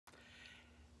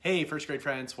Hey, first grade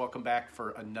friends, welcome back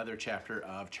for another chapter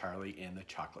of Charlie and the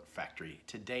Chocolate Factory.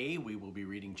 Today we will be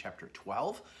reading chapter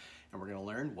 12, and we're going to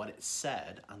learn what it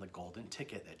said on the golden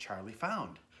ticket that Charlie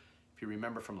found. If you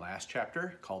remember from last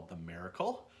chapter, called The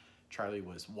Miracle, Charlie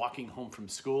was walking home from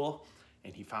school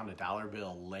and he found a dollar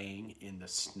bill laying in the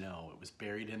snow. It was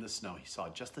buried in the snow. He saw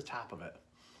just the top of it.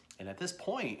 And at this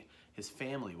point, his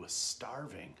family was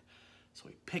starving. So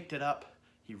he picked it up.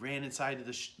 He ran inside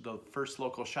to the first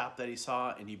local shop that he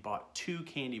saw and he bought 2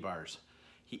 candy bars.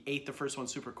 He ate the first one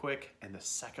super quick, and the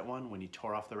second one, when he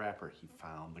tore off the wrapper, he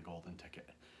found the golden ticket.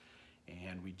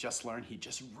 And we just learned he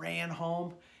just ran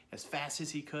home as fast as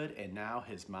he could, and now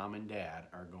his mom and dad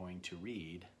are going to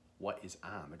read what is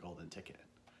on the golden ticket.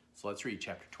 So let's read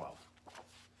chapter 12.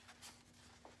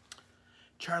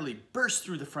 Charlie burst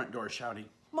through the front door shouting,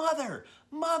 "Mother!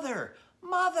 Mother!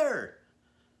 Mother!"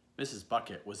 Mrs.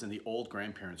 Bucket was in the old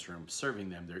grandparents' room serving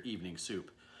them their evening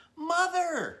soup.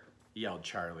 "Mother!" yelled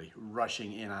Charlie,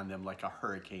 rushing in on them like a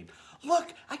hurricane.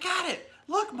 "Look, I got it!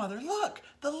 Look, Mother, look!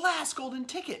 The last golden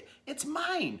ticket! It's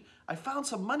mine! I found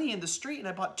some money in the street and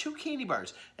I bought 2 candy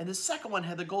bars, and the second one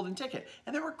had the golden ticket,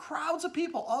 and there were crowds of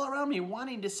people all around me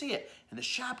wanting to see it, and the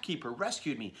shopkeeper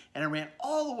rescued me, and I ran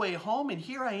all the way home, and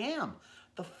here I am.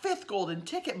 The 5th golden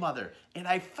ticket, Mother, and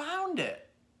I found it!"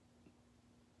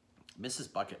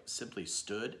 Mrs. Bucket simply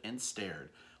stood and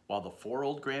stared while the 4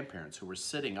 old grandparents who were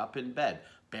sitting up in bed,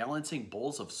 balancing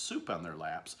bowls of soup on their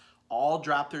laps, all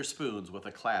dropped their spoons with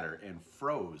a clatter and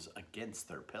froze against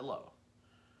their pillow.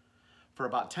 For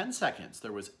about 10 seconds,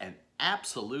 there was an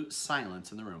absolute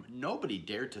silence in the room. Nobody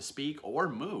dared to speak or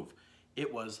move.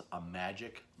 It was a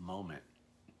magic moment.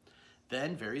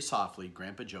 Then, very softly,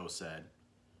 Grandpa Joe said,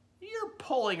 "You're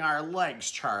pulling our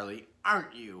legs, Charlie,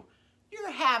 aren't you?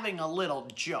 You're having a little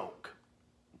joke."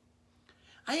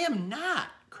 "I am not,"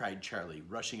 cried Charlie,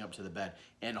 rushing up to the bed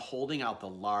and holding out the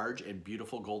large and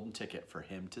beautiful golden ticket for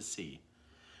him to see.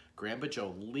 Grandpa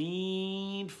Joe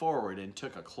leaned forward and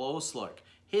took a close look,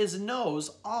 his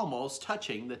nose almost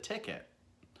touching the ticket.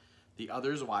 The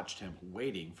others watched him,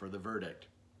 waiting for the verdict.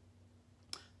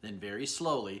 Then very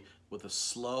slowly, with a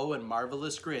slow and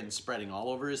marvelous grin spreading all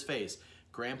over his face,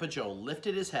 Grandpa Joe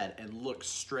lifted his head and looked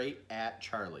straight at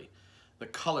Charlie. The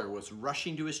color was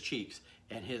rushing to his cheeks,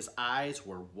 and his eyes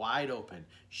were wide open,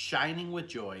 shining with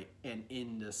joy, and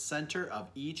in the center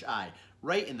of each eye,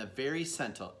 right in the very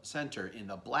center in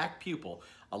the black pupil,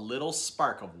 a little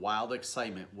spark of wild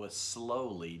excitement was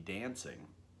slowly dancing.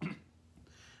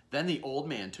 Then the old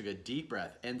man took a deep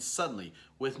breath, and suddenly,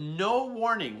 with no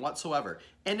warning whatsoever,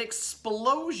 an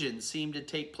explosion seemed to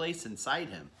take place inside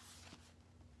him.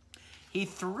 He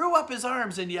threw up his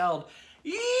arms and yelled,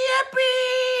 "Yippee!"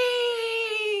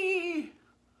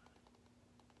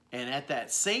 And at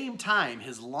that same time,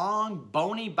 his long,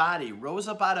 bony body rose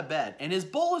up out of bed, and his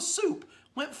bowl of soup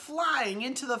went flying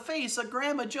into the face of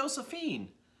Grandma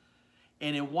Josephine.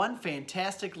 And in one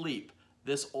fantastic leap,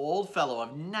 this old fellow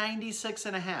of 96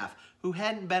 and a half, who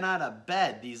hadn't been out of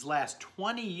bed these last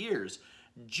 20 years,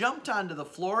 jumped onto the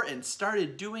floor and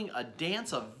started doing a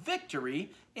dance of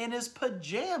victory in his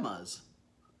pajamas.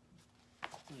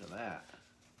 Look at that.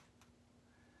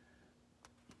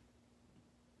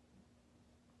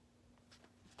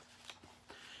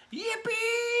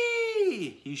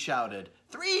 "Yippee!" he shouted.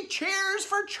 "3 cheers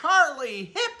for Charlie!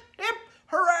 Hip, hip,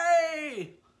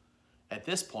 hooray!" At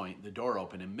this point, the door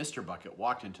opened and Mr. Bucket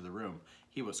walked into the room.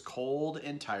 He was cold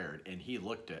and tired, and he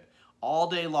looked it. All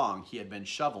day long, he had been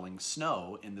shoveling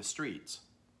snow in the streets.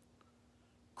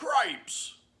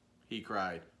 "Cripes!" he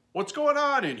cried. "What's going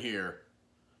on in here?"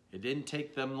 It didn't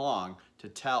take them long to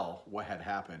tell what had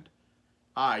happened.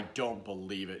 "I don't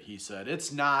believe it," he said.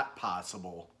 "It's not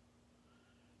possible."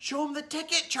 "Show him the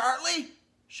ticket, Charlie!"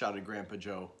 shouted Grandpa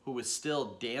Joe, who was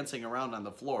still dancing around on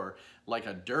the floor like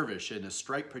a dervish in his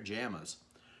striped pajamas.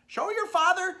 "Show your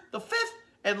father the 5th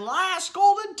and last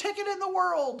golden ticket in the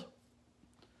world."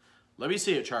 "Let me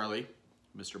see it, Charlie,"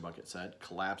 Mr. Bucket said,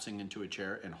 collapsing into a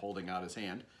chair and holding out his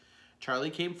hand.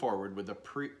 Charlie came forward with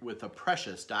a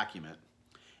precious document.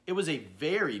 It was a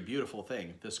very beautiful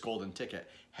thing, this golden ticket,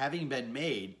 having been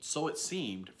made, so it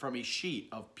seemed, from a sheet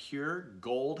of pure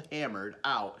gold hammered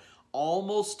out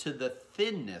almost to the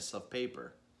thinness of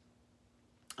paper.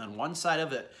 On one side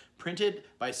of it, printed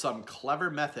by some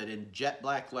clever method in jet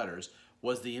black letters,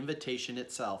 was the invitation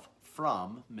itself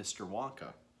from Mr.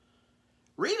 Wonka.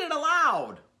 "Read it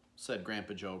aloud," said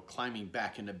Grandpa Joe, climbing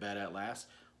back into bed at last.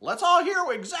 "Let's all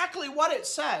hear exactly what it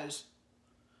says."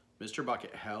 Mr.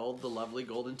 Bucket held the lovely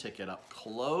golden ticket up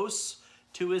close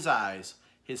to his eyes.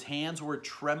 His hands were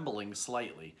trembling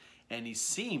slightly, and he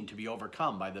seemed to be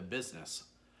overcome by the business.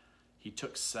 He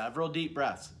took several deep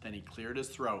breaths, then he cleared his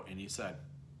throat and he said,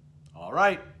 "All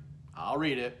right, I'll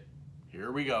read it.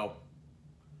 Here we go.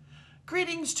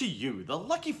 Greetings to you, the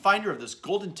lucky finder of this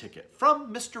golden ticket,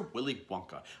 from Mr. Willy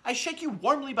Wonka. I shake you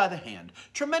warmly by the hand.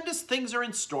 Tremendous things are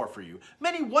in store for you.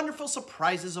 Many wonderful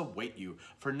surprises await you.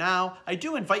 For now, I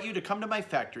do invite you to come to my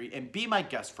factory and be my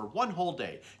guest for one whole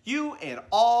day. You and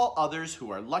all others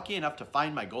who are lucky enough to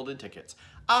find my golden tickets.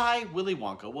 I, Willy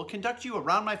Wonka, will conduct you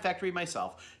around my factory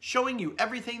myself, showing you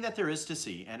everything that there is to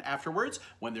see. And afterwards,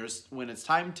 when it's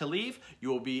time to leave, you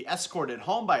will be escorted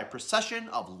home by a procession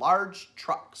of large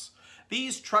trucks.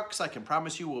 These trucks, I can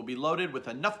promise you, will be loaded with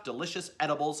enough delicious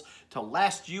edibles to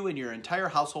last you and your entire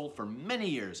household for many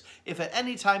years. If at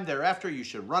any time thereafter you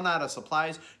should run out of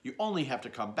supplies, you only have to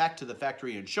come back to the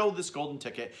factory and show this golden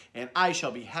ticket, and I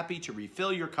shall be happy to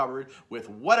refill your cupboard with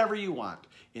whatever you want.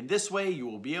 In this way, you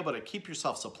will be able to keep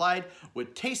yourself supplied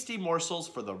with tasty morsels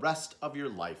for the rest of your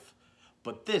life.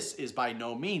 But this is by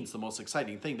no means the most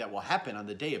exciting thing that will happen on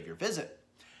the day of your visit.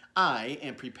 I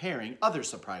am preparing other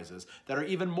surprises that are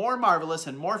even more marvelous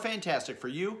and more fantastic for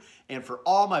you and for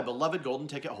all my beloved golden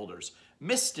ticket holders.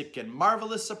 Mystic and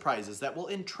marvelous surprises that will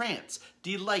entrance,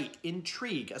 delight,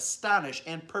 intrigue, astonish,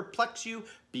 and perplex you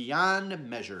beyond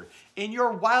measure. In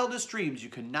your wildest dreams, you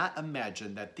cannot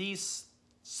imagine that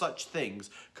such things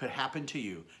could happen to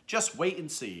you. Just wait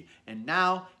and see. And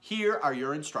now, here are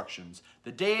your instructions.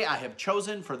 The day I have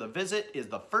chosen for the visit is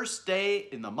the first day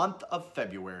in the month of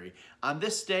February. On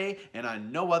this day, and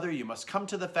on no other, you must come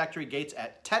to the factory gates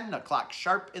at 10 o'clock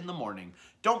sharp in the morning.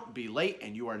 Don't be late,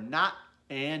 and you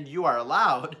are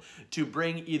allowed to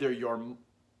bring either your...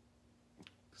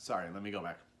 Sorry, let me go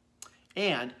back.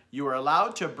 And you are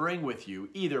allowed to bring with you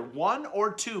either one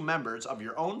or two members of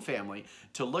your own family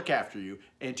to look after you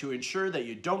and to ensure that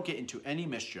you don't get into any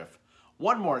mischief.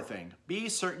 One more thing, be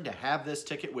certain to have this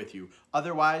ticket with you,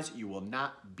 otherwise you will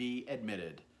not be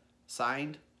admitted.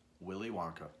 Signed, Willy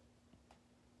Wonka.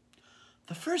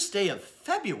 The first day of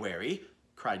February,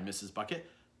 cried Mrs. Bucket,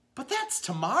 but that's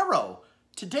tomorrow.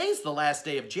 Today's the last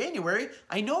day of January.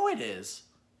 I know it is.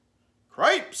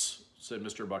 Cripes, said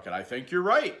Mr. Bucket, I think you're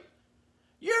right.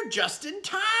 You're just in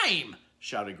time,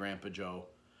 shouted Grandpa Joe.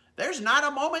 There's not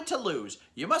a moment to lose.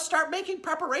 You must start making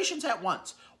preparations at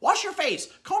once. Wash your face,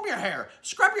 comb your hair,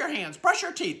 scrub your hands, brush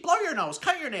your teeth, blow your nose,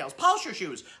 cut your nails, polish your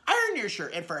shoes, iron your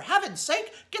shirt, and for heaven's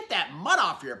sake, get that mud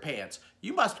off your pants.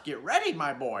 You must get ready,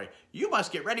 my boy. You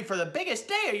must get ready for the biggest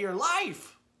day of your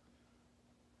life.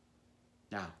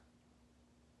 Now,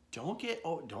 don't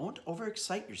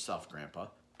overexcite yourself, Grandpa,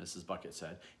 Mrs. Bucket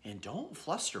said, and don't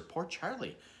fluster poor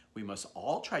Charlie. We must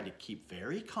all try to keep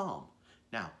very calm.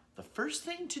 Now, the first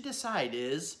thing to decide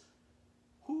is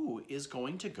who is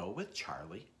going to go with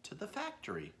Charlie to the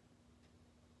factory?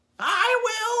 I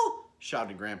will,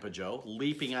 shouted Grandpa Joe,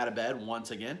 leaping out of bed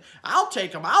once again. I'll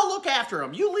take him. I'll look after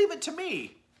him. You leave it to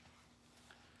me.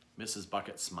 Mrs.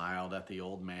 Bucket smiled at the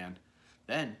old man.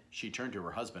 Then she turned to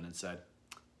her husband and said,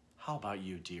 How about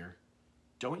you, dear?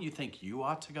 Don't you think you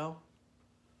ought to go?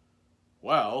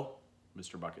 Well,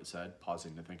 Mr. Bucket said,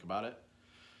 pausing to think about it.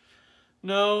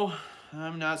 No,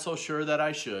 I'm not so sure that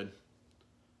I should.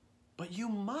 But you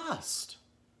must.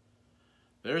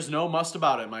 There's no must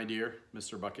about it, my dear,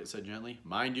 Mr. Bucket said gently.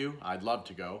 Mind you, I'd love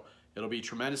to go. It'll be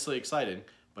tremendously exciting.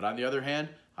 But on the other hand,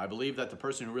 I believe that the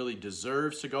person who really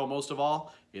deserves to go most of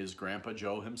all is Grandpa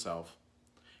Joe himself.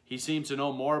 He seems to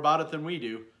know more about it than we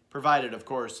do, provided, of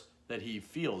course, that he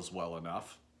feels well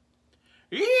enough.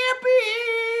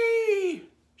 Yippee!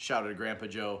 Shouted Grandpa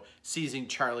Joe, seizing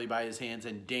Charlie by his hands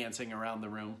and dancing around the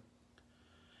room.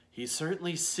 He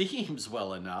certainly seems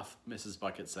well enough, Mrs.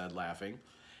 Bucket said, laughing.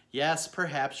 Yes,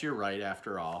 perhaps you're right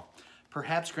after all.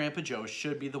 Perhaps Grandpa Joe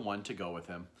should be the one to go with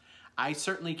him. I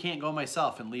certainly can't go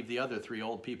myself and leave the other three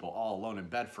old people all alone in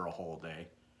bed for a whole day.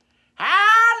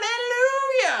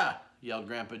 Hallelujah! Yelled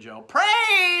Grandpa Joe.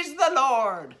 Praise the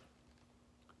Lord!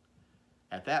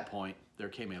 At that point, there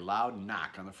came a loud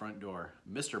knock on the front door.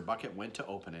 Mr. Bucket went to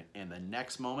open it, and the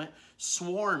next moment,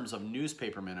 swarms of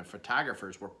newspapermen and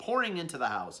photographers were pouring into the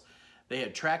house. They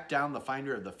had tracked down the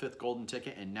finder of the fifth golden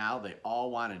ticket, and now they all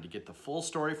wanted to get the full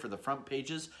story for the front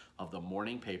pages of the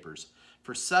morning papers.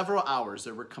 For several hours,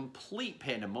 there were complete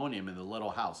pandemonium in the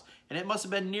little house, and it must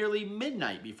have been nearly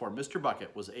midnight before Mr.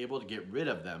 Bucket was able to get rid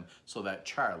of them so that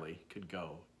Charlie could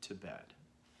go to bed.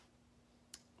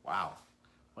 Wow.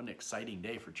 What an exciting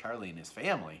day for Charlie and his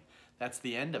family. That's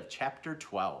the end of chapter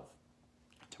 12.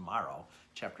 Tomorrow,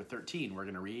 chapter 13, we're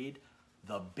going to read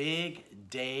The Big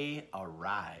Day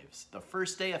Arrives. The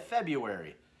first day of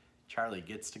February. Charlie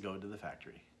gets to go to the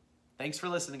factory. Thanks for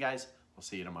listening, guys. We'll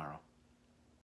see you tomorrow.